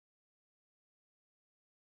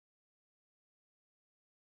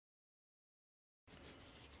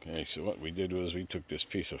Okay, so what we did was we took this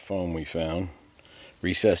piece of foam we found,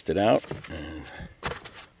 recessed it out, and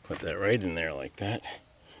put that right in there like that.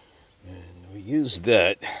 And we used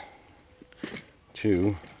that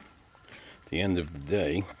to, at the end of the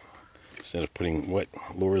day, instead of putting wet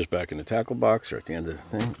lures back in the tackle box or at the end of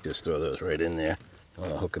the thing, just throw those right in there. You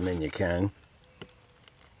want to hook them in, you can.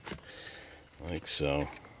 Like so.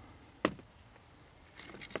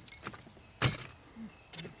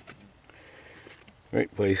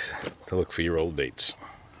 Great place to look for your old baits.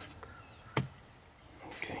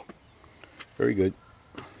 Okay, very good.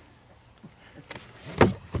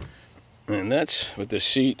 And that's with the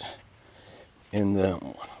seat in the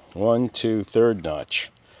 1, 2, 3rd notch.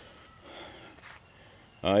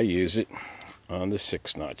 I use it on the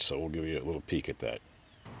 6th notch, so we'll give you a little peek at that.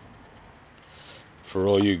 For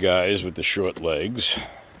all you guys with the short legs,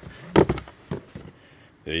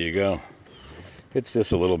 there you go. Hits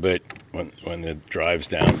this a little bit when the drive's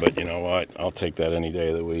down, but you know what? I'll take that any day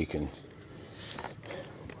of the week and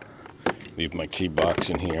leave my key box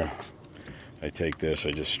in here. I take this,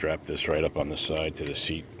 I just strap this right up on the side to the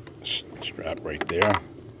seat strap right there,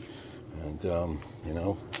 and you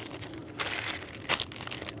know,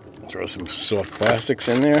 throw some soft plastics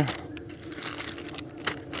in there.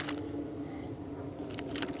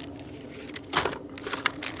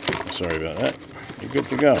 Sorry about that. You're good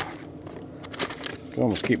to go. Can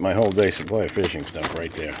almost keep my whole day supply of fishing stuff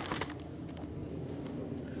right there.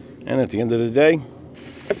 And at the end of the day,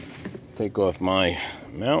 take off my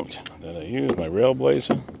mount that I use, my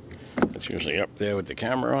Railblazer. It's usually up there with the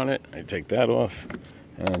camera on it. I take that off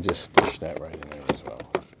and just push that right in there as well.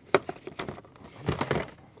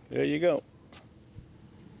 There you go.